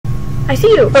I see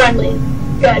you. Finally.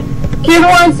 Good. Okay,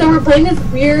 everyone, so we're playing this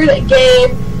weird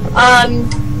game.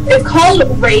 It's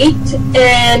called Rake,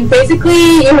 and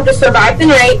basically you have to survive the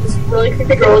night. This really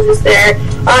creepy girl is just there.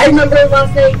 I remember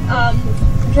last night,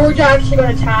 Georgia actually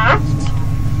got attacked,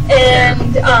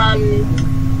 and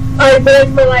I ran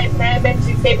for my life, and I meant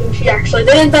to escape, and she actually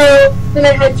didn't, though. Then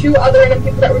I had two other random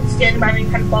people that were just standing by me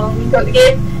and kind of following me throughout the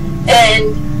game,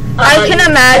 and I can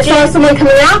imagine. I saw someone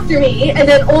coming after me, and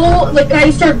then I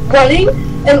started running,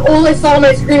 and all I saw on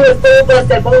my screen was boom,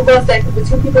 busted, because the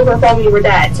two people who were following me were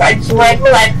dead. So I just ran for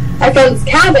my life. I found this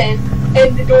cabin,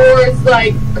 and the doors,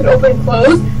 could open and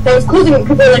close. And I was closing them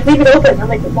because they were leave it open. I'm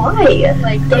like, why?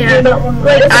 Don't you not want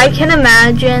to I can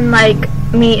imagine,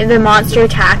 the monster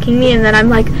attacking me, and then I'm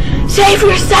like, save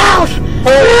yourself!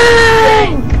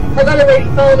 Run! I got it ready.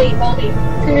 Follow me.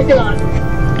 Turn your thing on.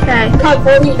 Okay. God,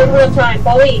 follow me. You don't have time.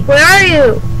 Follow me. Where are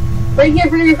you? Right here in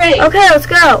front of your face. Okay, let's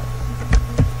go.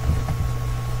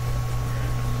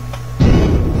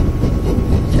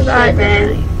 Survive,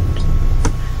 man.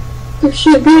 There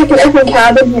should be an open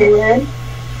cabin here, man.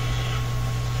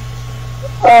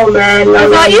 Oh, man. I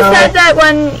thought you said that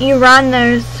when you run,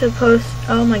 there's supposed...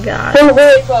 Oh, my God. They're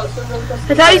really close.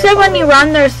 I thought you said when you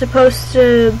run, there's supposed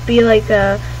to be,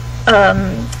 a,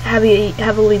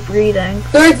 heavily breathing.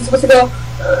 Where is it supposed to go?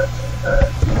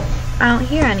 I don't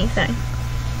hear anything.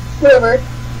 Whatever.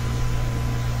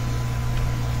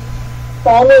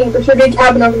 Follow me. There should be a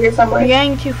cabin over here somewhere. You're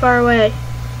getting too far away.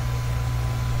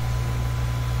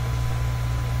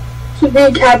 Should be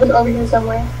a cabin over here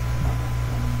somewhere.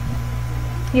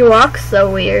 You walk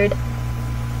so weird.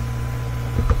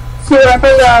 See where I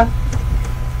found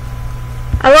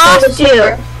I lost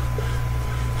you.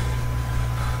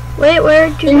 Wait,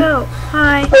 where'd you go?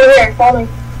 Hi. Over here, follow me.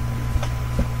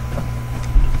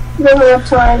 We don't have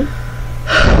time.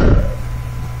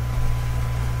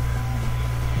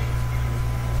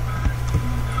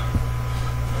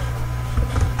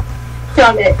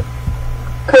 Found it.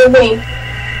 Come with me.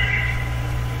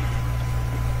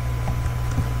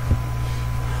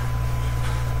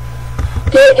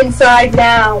 Get inside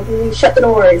now. We need to shut the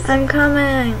doors. I'm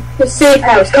coming. The safe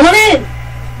house. Come on in.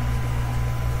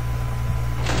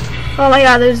 Oh my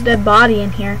God, there's a dead body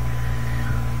in here.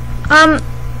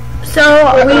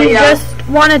 So we just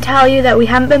want to tell you that we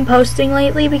haven't been posting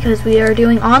lately because we are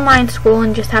doing online school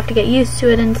and just have to get used to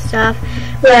it and stuff.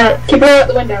 Yeah, keep an eye out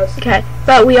the windows. Okay,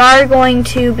 but we are going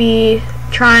to be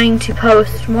trying to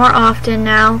post more often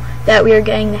now that we are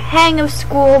getting the hang of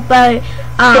school, but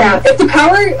yeah, if the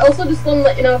power, also just want to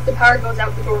let you know, if the power goes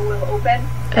out, the door will open.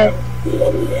 Okay.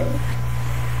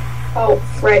 Oh,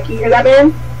 frick, you hear that,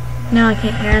 man? No, I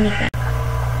can't hear anything.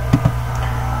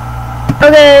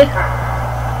 Okay,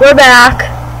 we're back.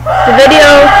 The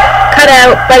video cut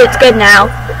out, but it's good now.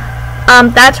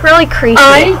 That's really creepy.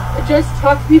 I just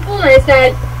talked to people and I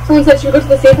said, someone said should we go to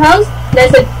the safe house? And I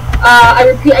said, I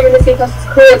repeat, I'm in the safe house, it's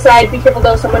cool outside, be careful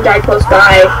though, someone died close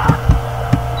by.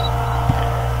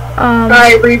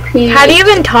 I repeat. How do you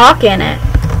even talk in it?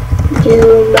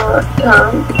 Do not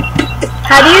come.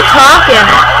 How do you talk in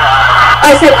it?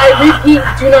 I said, I repeat,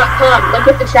 do not come. Look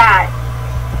at the chat.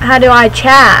 How do I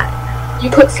chat? You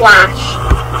click /.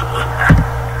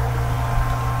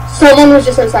 Someone was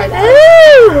just outside that.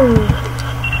 Ooh!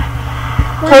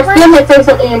 Talk to them like say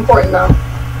something important though.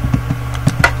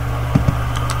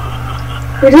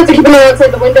 We just have to keep an eye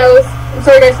outside the windows. I'm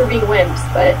sorry guys for being wimps,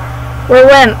 but... We're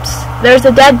wimps. There's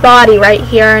a dead body right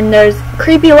here and there's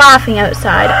creepy laughing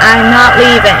outside. I'm not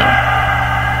leaving.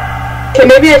 Okay,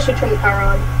 maybe I should turn the power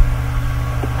on.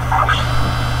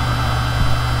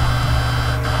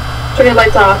 Turn your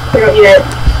lights off. We don't need it.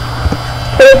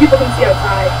 So that people can see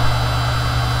outside.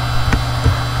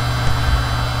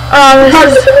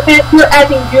 If you're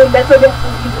acting doomed, that's why we have to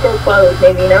leave the door closed,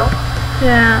 maybe, you know?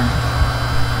 Yeah.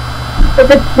 But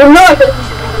no, I think we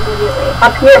should leave immediately.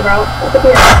 Up here, bro. Up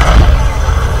here.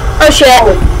 Oh shit.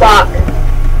 Oh, fuck.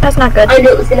 That's not good. I knew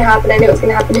it was gonna happen. Who's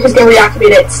gonna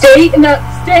reactivate it? Stay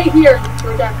here,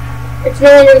 Georgia. It's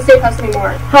no longer the safe house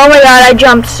anymore. Oh my God, I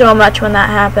jumped so much when that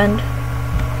happened.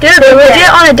 Dude, we're legit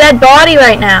on a dead body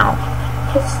right now.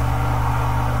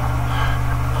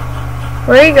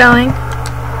 Where are you going?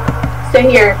 Stay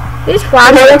here. These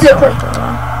flashlights are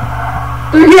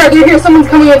They're here. Someone's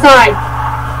coming inside.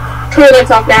 Turn the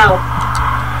lights off now.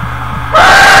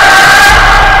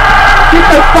 Get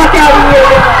the fuck out of here.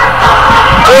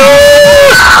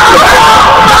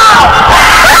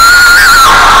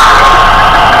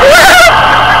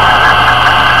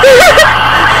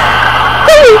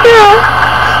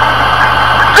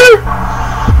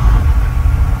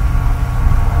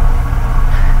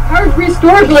 Power's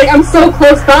restored, like I'm so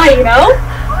close by, you know?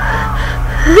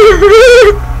 I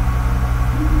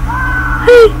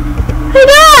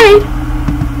died!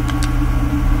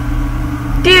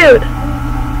 Dude.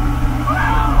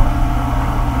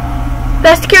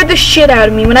 That scared the shit out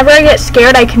of me. Whenever I get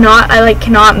scared, I cannot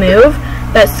move.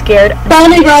 That scared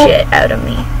the shit out of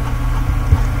me.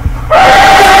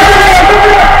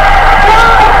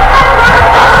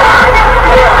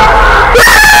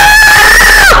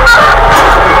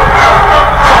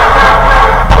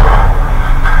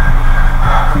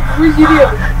 Where's you?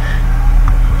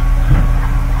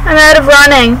 I'm out of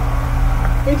running.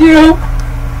 Me too.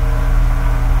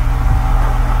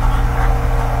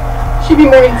 Should be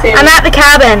more insane. I'm at the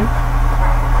cabin.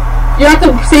 You're at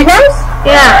the safe house?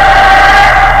 Yeah.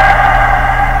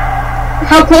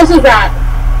 How close is that?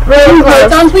 Really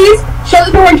close. Lights on, please? Shut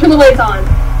the door and turn the lights on.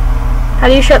 How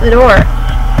do you shut the door?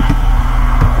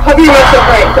 Hover your mouse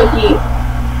over it until heat.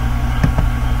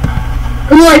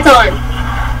 Turn the lights on.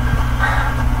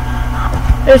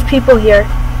 There's people here.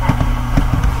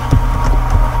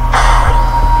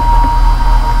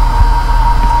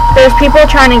 There's people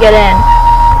trying to get in.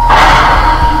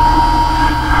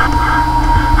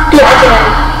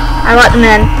 I let them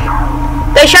in.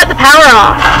 They shut the power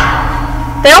off.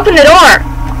 They opened the door.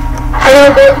 I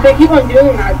know, they keep on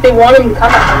doing that. They want him to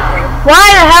come at something. Why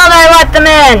the hell did I let them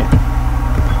in?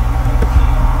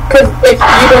 Because if you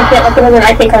can't let them in, then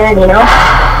I can't come in, you know?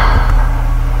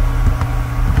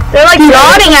 They're like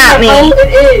nodding at me. Oh,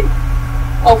 it is.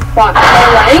 Oh, fuck.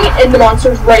 I'm running, and the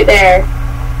monster's right there.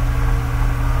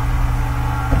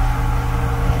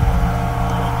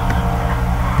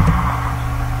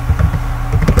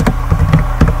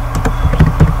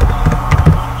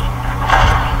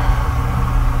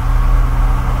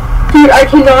 Dude, I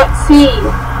cannot see.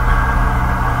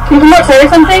 Can you come outside or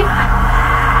something?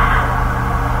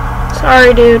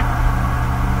 Sorry, dude.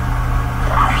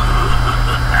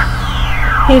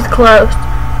 He's close.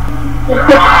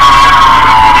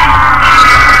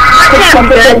 Can't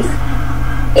be good.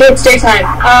 It's daytime.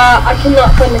 I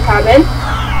cannot find the cabin.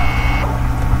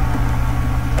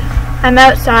 I'm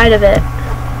outside of it.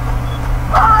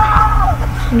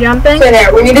 I'm jumping. Stay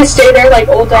there. We need to stay there like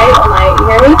all day, all night. You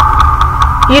hear me?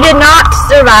 You did not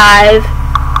survive.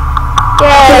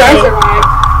 Yay. Did I survive?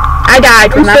 I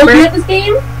died, I'm so remember? good at this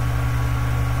game.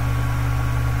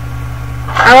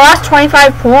 I lost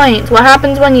 25 points. What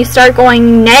happens when you start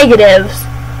going negatives?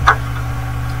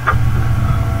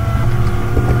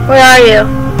 Where are you?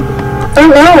 I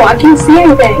don't know. I can't see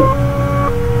anything.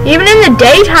 Even in the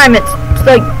daytime, it's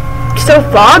like so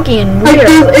foggy and weird.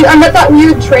 I'm at that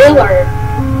weird trailer.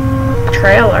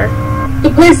 Trailer? The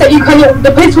place that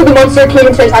the place where the monster came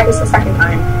to attack us the second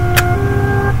time.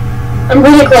 I'm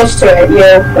really close to it,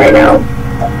 right now.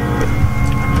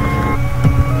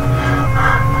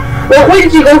 What way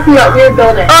did you go from that weird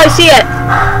building? Oh, I see it.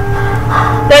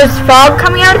 There's fog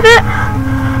coming out of it?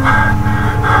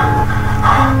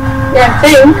 Yeah, I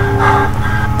think.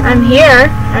 I'm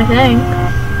here, I think.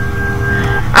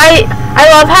 I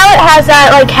love how it has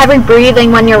that like heavy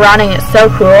breathing when you're running. It's so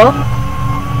cool.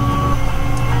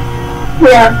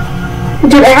 Yeah.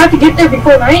 Dude, I have to get there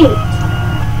before night.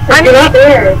 I'm not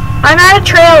there. I'm at a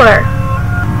trailer.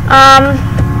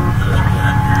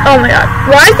 Oh my god.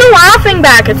 Why is the laughing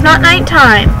back? It's not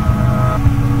nighttime.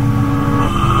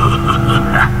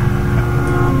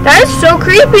 That is so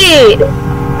creepy.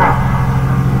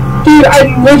 Dude,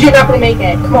 I'm legit not gonna make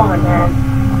it. Come on, man.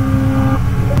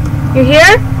 You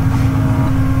here?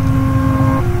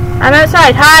 I'm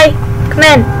outside. Hi. Come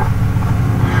in.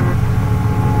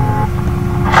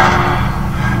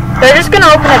 They're just gonna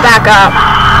open it back up.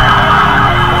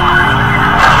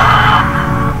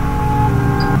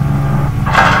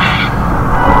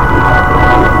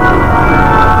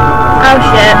 Oh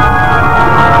shit.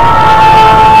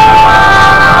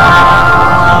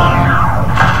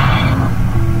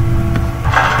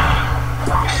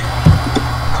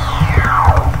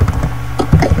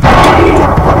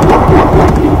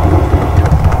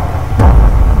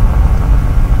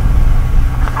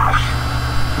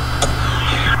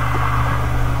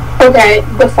 Okay,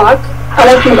 the fuck? I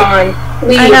left him on.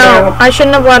 Leave I know. now. I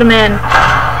shouldn't have let him in.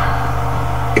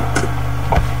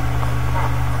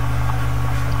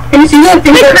 Can you see that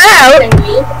thing? Hey, crowd!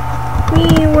 Thingy? We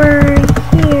were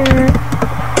here.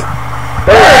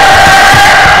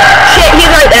 Shit, he's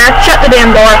right there. Shut the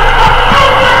damn door.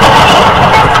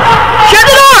 Shut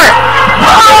the door!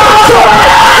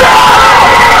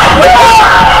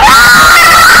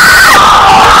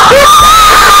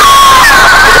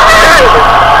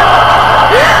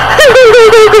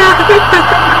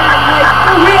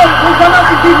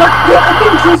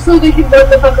 So they can go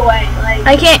the fuck away. Like,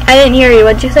 I didn't hear you.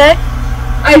 What'd you say?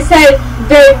 I I said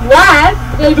they left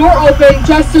the door open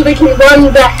just so they can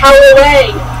run the hell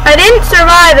away. I didn't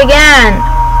survive again.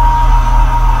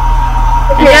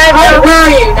 Okay, where are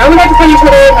you? Now we have to find each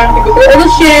other. I have to go through all the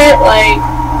shit. Like,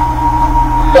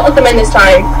 don't let them in this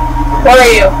time. Where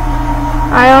are you?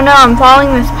 I don't know. I'm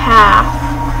following this path.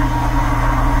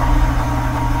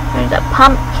 There's a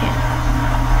pumpkin.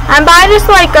 I'm by this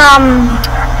like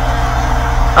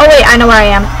Oh wait, I know where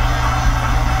I am.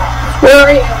 Where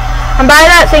are you? I'm by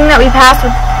that thing that we passed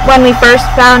when I first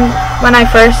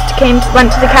went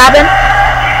to the cabin.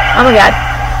 Oh my god.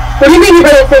 What do you mean you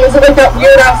by that thing? Is it like that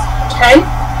weird ass tent?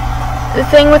 The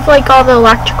thing with like all the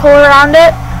electrical around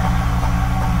it.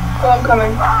 Oh, I'm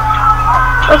coming.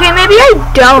 Okay, maybe I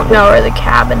don't know where the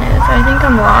cabin is. I think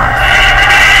I'm lost.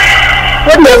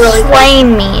 What does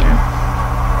slain mean?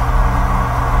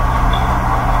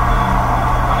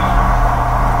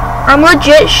 I'm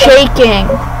legit shaking.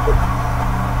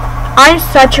 I'm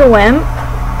such a wimp.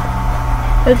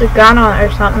 There's a gun or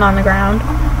something on the ground.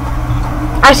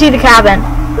 I see the cabin.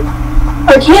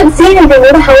 I can't see anything.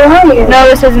 Where the hell are you? No,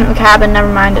 this isn't the cabin.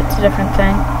 Never mind. It's a different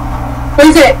thing. What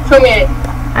is it? Show me it.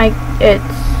 It's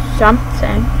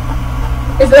something.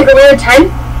 Is it like a weird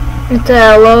tent? It's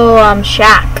a little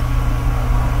shack.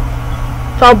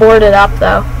 It's all boarded up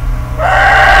though.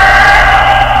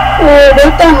 Oh,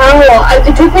 what the hell?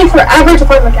 It took me forever to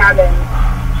find the cabin.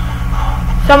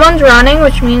 Someone's running,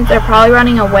 which means they're probably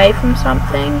running away from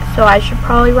something. So I should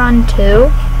probably run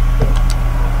too.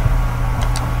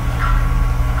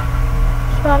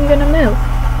 So I'm gonna move.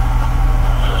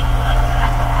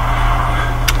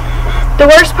 The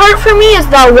worst part for me is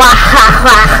the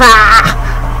wah-ha-ha-ha.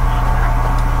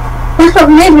 Worst part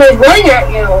for me is when he's running at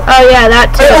you. Oh yeah,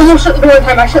 that too. I almost shut the door one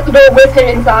time. I shut the door with him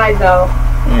inside though.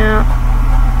 Yeah.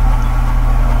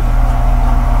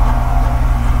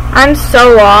 I'm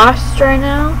so lost right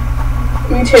now.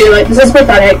 Me too. Like, this is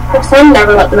pathetic. Next time,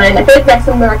 never let them in. I feel like next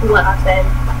time they're not gonna let us in.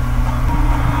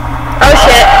 Oh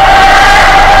shit.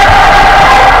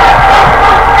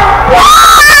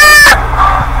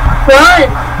 Run!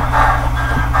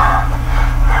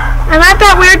 I'm at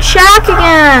that weird shack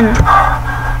again.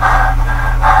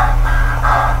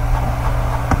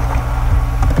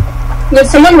 Did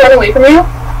someone run away from you?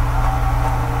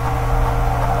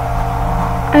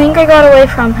 I think I got away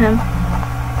from him.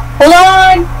 Hold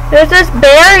on! There's this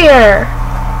barrier.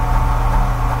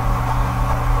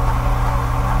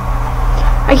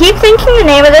 I keep thinking the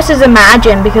name of this is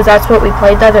Imagine because that's what we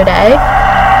played the other day.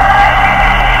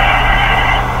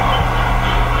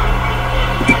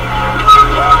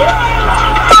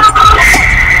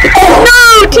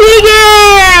 No,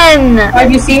 Tegan!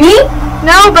 Have you seen me?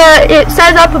 No, but it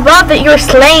says up above that you're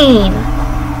slain.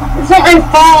 It's not my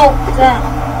fault.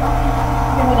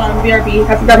 Hold on, BRB. I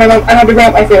have to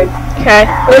grab my food. Okay.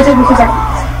 It'll take me 2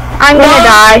 seconds. I'm gonna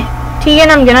die. Tegan,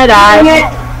 I'm gonna die.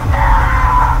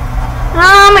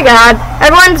 Oh my god.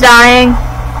 Everyone's dying.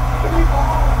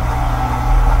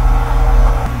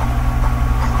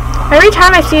 Every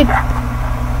time I see...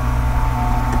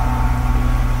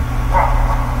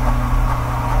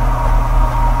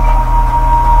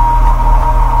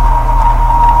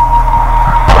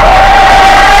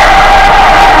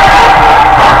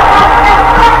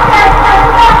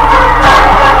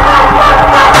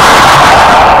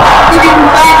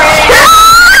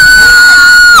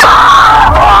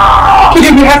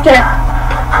 We have to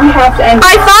end.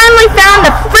 I finally found the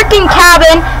freaking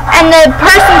cabin and the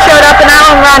person showed up and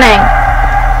now I'm running.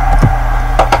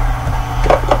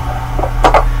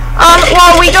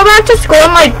 Well, we go back to school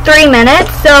in like 3 minutes,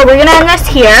 so we're gonna end this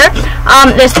here.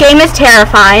 This game is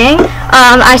terrifying.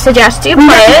 I suggest you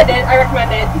play it. I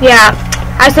recommend it. Yeah.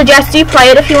 I suggest you play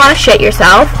it if you want to shit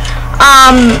yourself.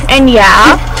 And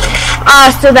yeah.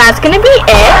 So that's gonna be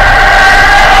it.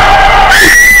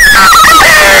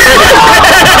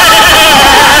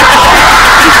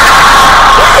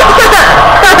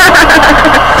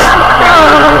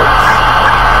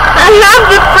 I have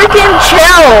the freaking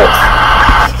chills.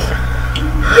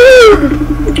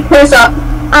 What's up?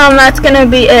 That's gonna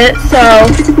be it. So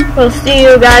we'll see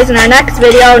you guys in our next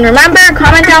video. And remember,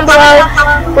 comment down below.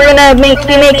 We're gonna be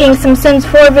making some Sims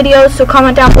 4 videos. So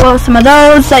comment down below some of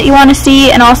those that you want to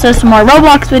see, and also some more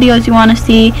Roblox videos you want to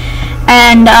see.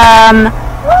 And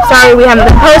sorry we haven't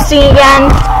been posting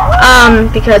again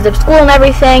because of school and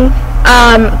everything.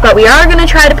 But we are gonna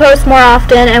try to post more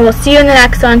often, and we'll see you in the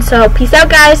next one. So peace out,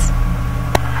 guys.